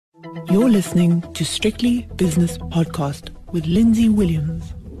You're listening to Strictly Business Podcast with Lindsay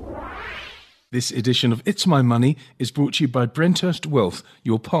Williams. This edition of It's My Money is brought to you by Brenthurst Wealth,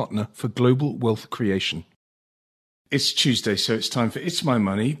 your partner for global wealth creation. It's Tuesday, so it's time for It's My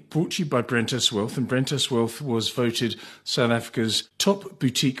Money, brought to you by Brenthurst Wealth. And Brenthurst Wealth was voted South Africa's top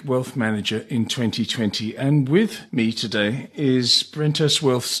boutique wealth manager in 2020. And with me today is Brenthurst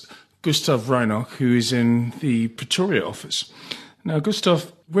Wealth's Gustav Reinach, who is in the Pretoria office. Now,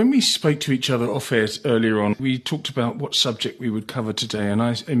 Gustav, when we spoke to each other off-air earlier on, we talked about what subject we would cover today, and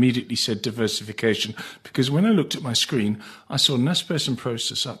I immediately said diversification, because when I looked at my screen, I saw Naspers and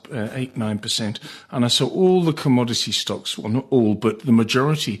Prosus up 8-9%, and I saw all the commodity stocks, well, not all, but the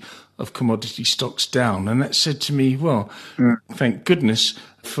majority of commodity stocks down, and that said to me, well, thank goodness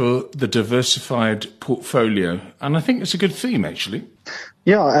for the diversified portfolio, and I think it's a good theme, actually.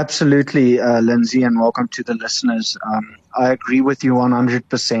 Yeah, absolutely, Lindsay, and welcome to the listeners. I agree with you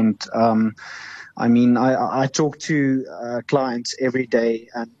 100%. I talk to clients every day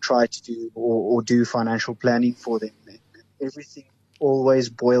and try to do or do financial planning for them. Everything always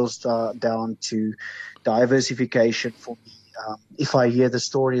boils down to diversification for me. If I hear the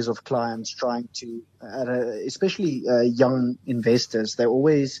stories of clients trying to, especially young investors, they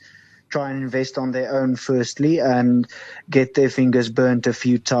always try and invest on their own firstly and get their fingers burnt a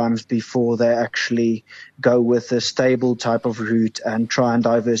few times before they actually go with a stable type of route and try and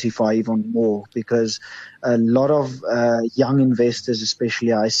diversify even more, because a lot of young investors,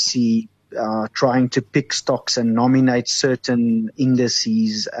 especially I see, trying to pick stocks and nominate certain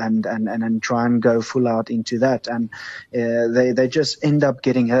indices and try and go full out into that. And they just end up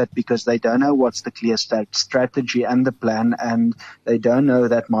getting hurt because they don't know what's the clear strategy and the plan, and they don't know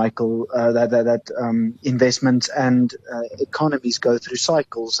that, investments and economies go through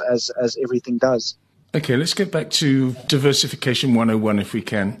cycles as everything does. Okay, let's get back to diversification 101 if we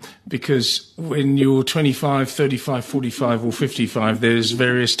can, because when you're 25, 35, 45 or 55, there's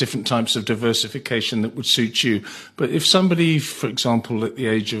various different types of diversification that would suit you. But if somebody, for example, at the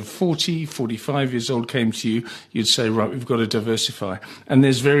age of 40, 45 years old came to you, you'd say, right, we've got to diversify. And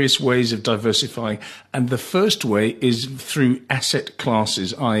there's various ways of diversifying. And the first way is through asset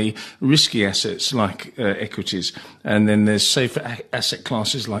classes, i.e. risky assets like equities. And then there's safer asset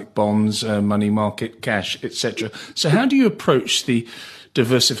classes like bonds, money market, cash, etc. So how do you approach the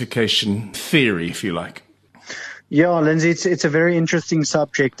diversification theory, if you like? Yeah, Lindsay, it's a very interesting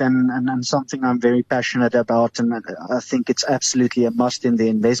subject and something I'm very passionate about, and I think it's absolutely a must in the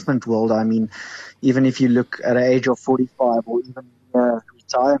investment world. I mean, even if you look at an age of 45 or even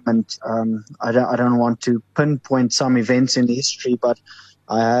retirement, I don't want to pinpoint some events in history, but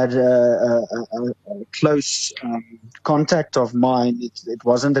I had a close contact of mine. It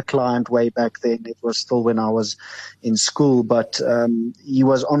wasn't a client way back then. It was still when I was in school, but he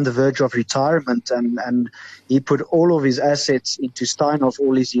was on the verge of retirement, and he put all of his assets into Steinhoff,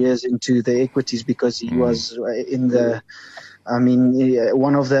 all his years into the equities, because he was in the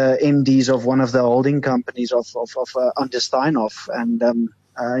one of the MDs of one of the holding companies under Steinhoff. And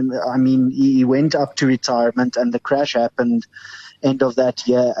he went up to retirement, and the crash happened end of that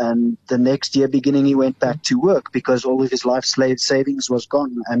year, and the next year beginning he went back to work because all of his life savings was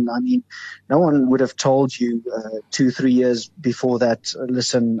gone. And I mean, no one would have told you 2-3 years before that,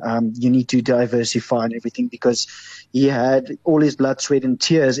 listen, you need to diversify and everything, because he had all his blood, sweat and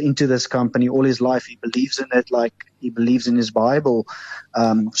tears into this company all his life. He believes in it like he believes in his Bible.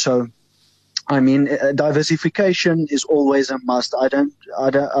 Diversification is always a must. I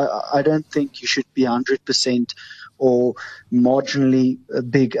don't think you should be 100% or marginally a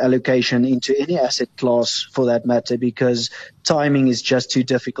big allocation into any asset class for that matter, because timing is just too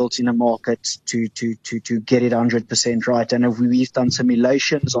difficult in a market to get it 100% right. And if we've done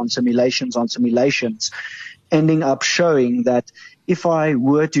simulations on simulations on simulations, ending up showing that if I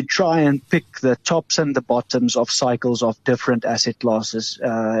were to try and pick the tops and the bottoms of cycles of different asset classes,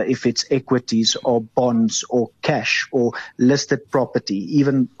 if it's equities or bonds or cash or listed property,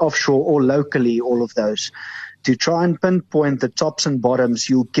 even offshore or locally, all of those, to try and pinpoint the tops and bottoms,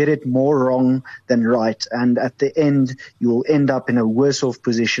 you'll get it more wrong than right. And at the end, you'll end up in a worse off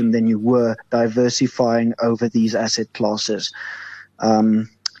position than you were diversifying over these asset classes.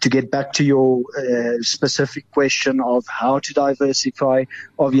 To get back to your specific question of how to diversify,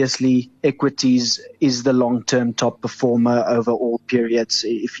 obviously equities is the long-term top performer over all periods.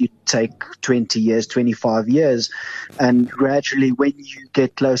 If you take 20 years, 25 years, and gradually when you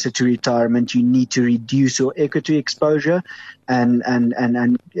get closer to retirement, you need to reduce your equity exposure and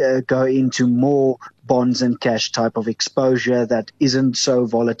go into more bonds and cash type of exposure that isn't so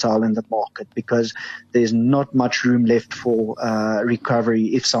volatile in the market, because there's not much room left for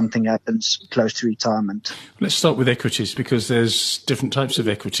recovery if something happens close to retirement. Let's start with equities, because there's different types of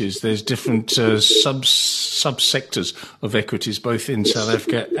equities. There's different subsectors of equities, both in South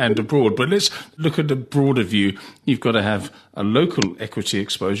Africa and abroad. But let's look at a broader view. You've got to have a local equity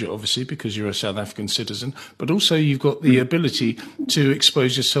exposure, obviously, because you're a South African citizen, but also you've got the ability to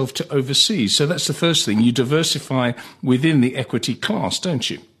expose yourself to overseas. So that's the first thing. You diversify within the equity class, don't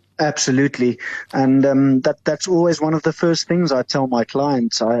you? Absolutely. And that's always one of the first things I tell my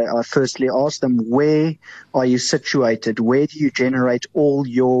clients. I firstly ask them, where are you situated? Where do you generate all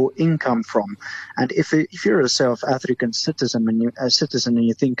your income from? And if you're a South African citizen and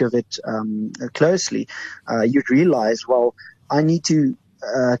you think of it closely, you'd realize, well, I need to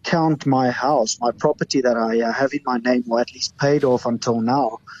count my house, my property that I have in my name, or at least paid off until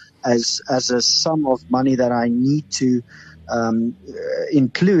now, as a sum of money that I need to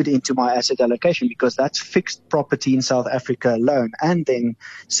include into my asset allocation, because that's fixed property in South Africa alone. And then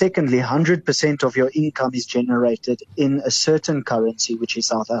secondly, 100% of your income is generated in a certain currency, which is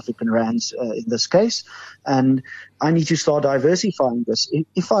South African rands in this case. And I need to start diversifying this.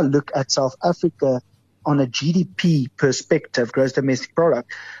 If I look at South Africa on a GDP perspective, gross domestic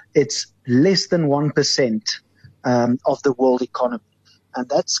product, it's less than 1% of the world economy. And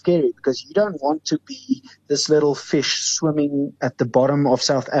that's scary, because you don't want to be this little fish swimming at the bottom of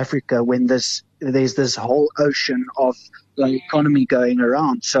South Africa when there's this whole ocean of the economy going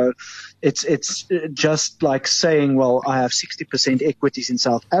around. So it's just like saying, well, I have 60% equities in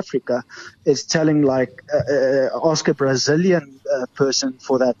South Africa. It's telling, like, ask a Brazilian person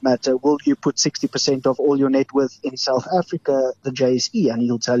for that matter, will you put 60% of all your net worth in South Africa, the JSE? And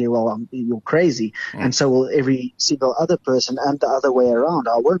he'll tell you, well, you're crazy. And so will every single other person, and the other way around.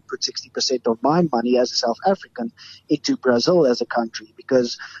 I won't put 60% of my money as a South African into Brazil as a country,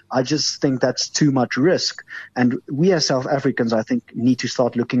 because I just think that's too much risk. And we as South Africans, I think, need to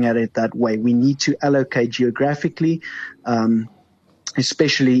start looking at it that way. We need to allocate geographically,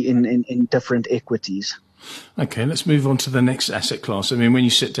 especially in different equities. Okay, let's move on to the next asset class. I mean, when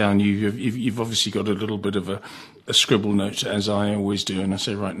you sit down, you've obviously got a little bit of a scribble note, as I always do, and I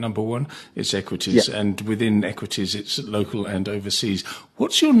say, right, number one, it's equities, and within equities, it's local and overseas.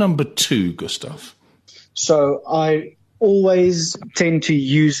 What's your number two, Gustav? So I always tend to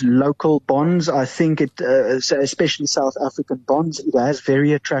use local bonds. I think especially South African bonds, it has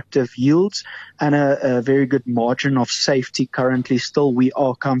very attractive yields and a very good margin of safety. Currently, still, we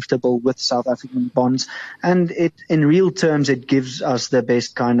are comfortable with South African bonds, and in real terms, it gives us the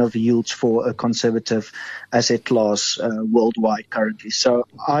best kind of yields for a conservative asset class worldwide currently. So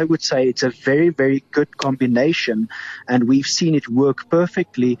I would say it's a very, very good combination, and we've seen it work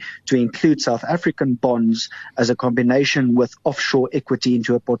perfectly to include South African bonds as a combination with offshore equity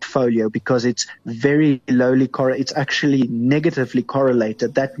into a portfolio, because it's very lowly it's actually negatively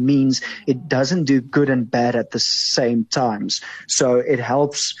correlated. That means it doesn't do good and bad at the same times. So it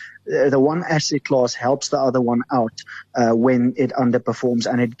helps. The one asset class helps the other one out when it underperforms,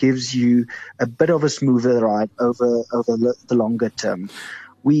 and it gives you a bit of a smoother ride over the longer term.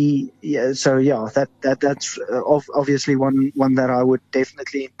 That's obviously one that I would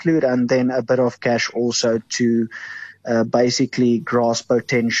definitely include, and then a bit of cash also to basically grasp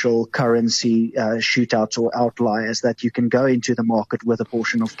potential currency shootouts or outliers that you can go into the market with a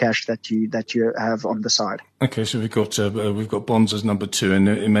portion of cash that you have on the side. Okay, so we've got bonds as number two, and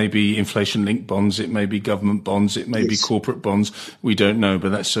it may be inflation-linked bonds, it may be government bonds, it may be corporate bonds. We don't know, but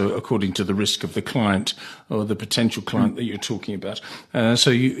that's according to the risk of the client or the potential client that you're talking about. So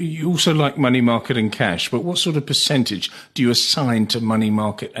you also like money market and cash, but what sort of percentage do you assign to money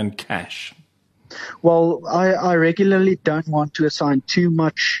market and cash? Well, I regularly don't want to assign too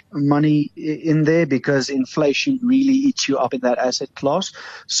much money in there, because inflation really eats you up in that asset class.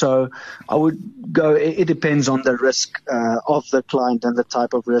 So I would go, it depends on the risk of the client and the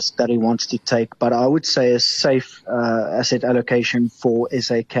type of risk that he wants to take. But I would say a safe asset allocation for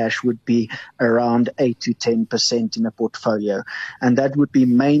SA cash would be around 8 to 10% in a portfolio. And that would be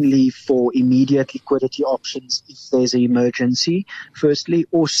mainly for immediate liquidity options if there's an emergency, firstly,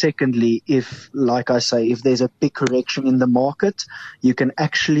 or secondly, if, like I say, if there's a big correction in the market, you can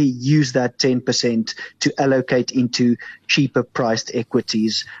actually use that 10% to allocate into cheaper priced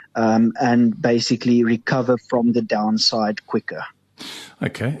equities and basically recover from the downside quicker.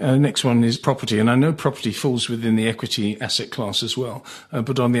 Okay, next one is property, and I know property falls within the equity asset class as well,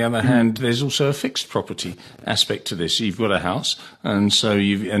 but on the other hand, there's also a fixed property aspect to this. You've got a house, and so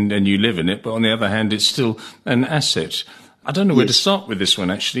you live in it, but on the other hand, it's still an asset. I don't know where to start with this one,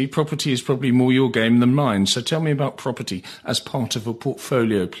 actually. Property is probably more your game than mine. So tell me about property as part of a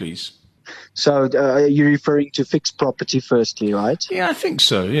portfolio, please. So you're referring to fixed property firstly, right? Yeah, I think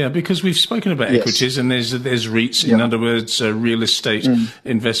so. Yeah, because we've spoken about equities and there's REITs, in other words, real estate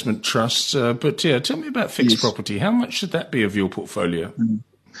investment trusts. But yeah, tell me about fixed property. How much should that be of your portfolio?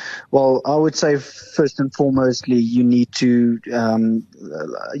 Well, I would say first and foremostly, you need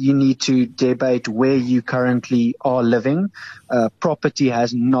to debate where you currently are living. Property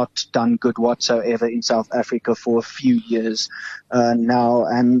has not done good whatsoever in South Africa for a few years now,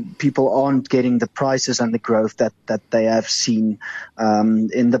 and people aren't getting the prices and the growth that they have seen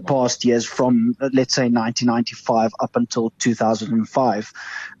in the past years from, let's say, 1995 up until 2005.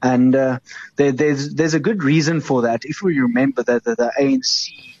 And there's a good reason for that. If we remember that the ANC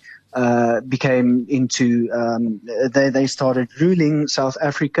became into, they started ruling South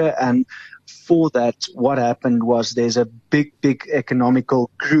Africa, and for that, what happened was there's a big economical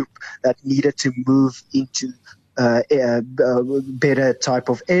group that needed to move into better type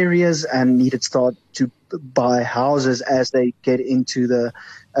of areas and needed start to buy houses as they got into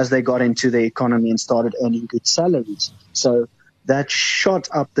the economy and started earning good salaries. So that shot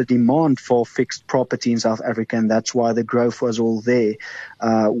up the demand for fixed property in South Africa, and that's why the growth was all there.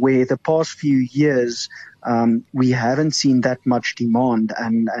 Where the past few years, we haven't seen that much demand,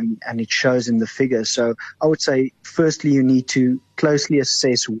 and it shows in the figures. So I would say, firstly, you need to closely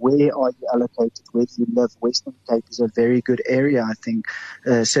assess where are you allocated, where do you live. Western Cape is a very good area. I think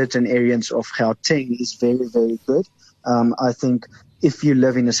certain areas of Gauteng is very, very good. I think if you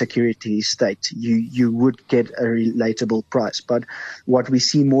live in a security state, you would get a relatable price. But what we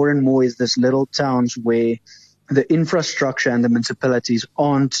see more and more is this little towns where the infrastructure and the municipalities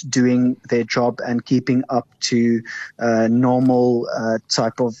aren't doing their job and keeping up to normal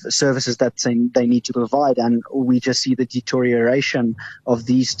type of services that they need to provide, and we just see the deterioration of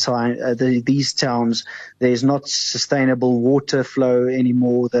these towns. There's not sustainable water flow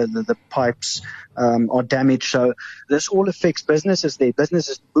anymore. The pipes are damaged, so this all affects businesses there.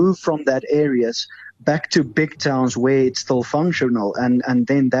 Businesses move from that areas back to big towns where it's still functional, and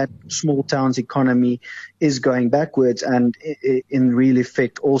then that small town's economy is going backwards, and in real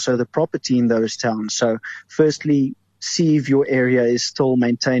effect also the property in those towns. So firstly, see if your area is still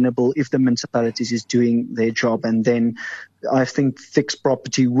maintainable, if the municipalities is doing their job, and then I think fixed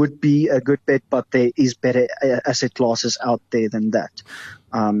property would be a good bet, but there is better asset classes out there than that.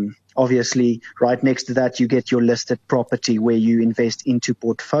 Obviously, right next to that, you get your listed property where you invest into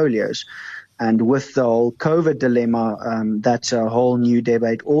portfolios. And with the whole COVID dilemma, that's a whole new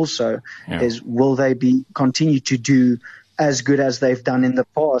debate also, is will they continue to do as good as they've done in the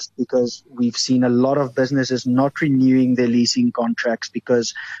past? Because we've seen a lot of businesses not renewing their leasing contracts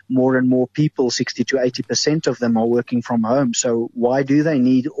because more and more people, 60 to 80% of them, are working from home. So why do they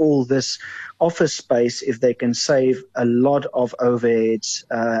need all this office space if they can save a lot of overheads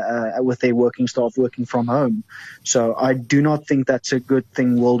with their working staff working from home? So I do not think that's a good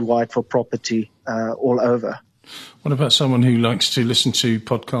thing worldwide for property all over. What about someone who likes to listen to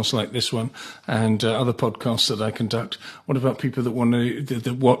podcasts like this one and other podcasts that I conduct? What about people that want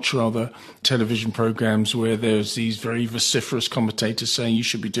to watch television programs where there's these very vociferous commentators saying you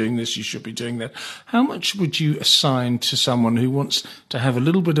should be doing this, you should be doing that? How much would you assign to someone who wants to have a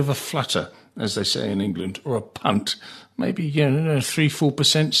little bit of a flutter, as they say in England, or a punt? Maybe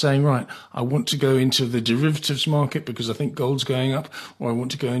 3-4% saying, right, I want to go into the derivatives market because I think gold's going up, or I want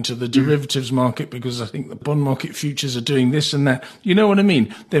to go into the derivatives market because I think the bond market futures are doing this and that. You know what I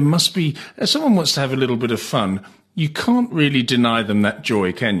mean? There must be, if someone wants to have a little bit of fun, you can't really deny them that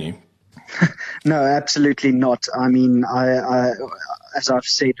joy, can you? No, absolutely not. I mean, I as I've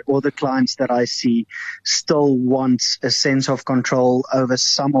said, all the clients that I see still want a sense of control over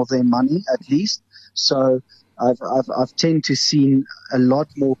some of their money, at least. So I've tend to see a lot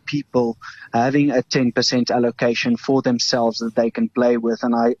more people having a 10% allocation for themselves that they can play with,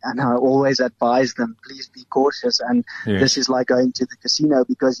 and I always advise them, please be cautious. And This is like going to the casino,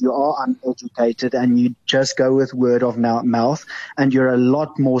 because you are uneducated and you just go with word of mouth, and you're a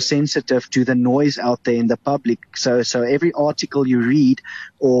lot more sensitive to the noise out there in the public. So every article you read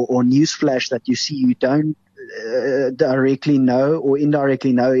or news flash that you see, you don't directly know or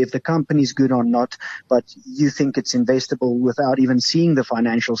indirectly know if the company is good or not, but you think it's investable without even seeing the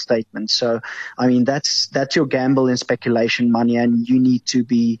financial statement. So, I mean, that's your gamble in speculation money, and you need to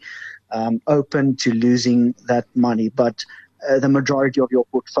be open to losing that money. But the majority of your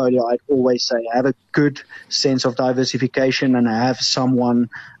portfolio, I'd always say have a good sense of diversification and have someone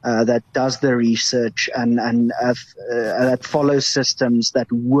that does the research and that follows systems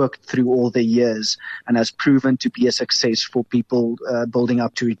that worked through all the years and has proven to be a success for people building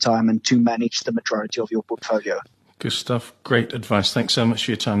up to retirement to manage the majority of your portfolio. Gustav, great advice. Thanks so much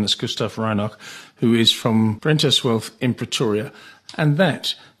for your time. That's Gustav Reinach, who is from Brenthurst Wealth in Pretoria. And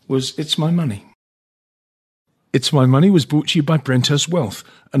that was It's My Money. It's My Money was brought to you by Brenthurst Wealth,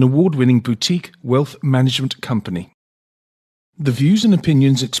 an award-winning boutique wealth management company. The views and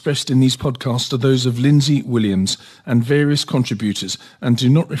opinions expressed in these podcasts are those of Lindsay Williams and various contributors and do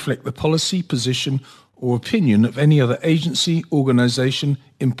not reflect the policy, position, or opinion of any other agency, organisation,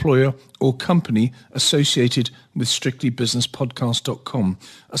 employer, or company associated with strictlybusinesspodcast.com.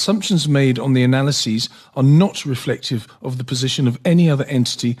 Assumptions made on the analyses are not reflective of the position of any other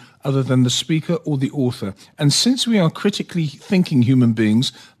entity other than the speaker or the author. And since we are critically thinking human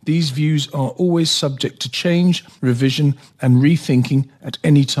beings, these views are always subject to change, revision, and rethinking at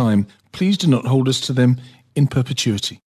any time. Please do not hold us to them in perpetuity.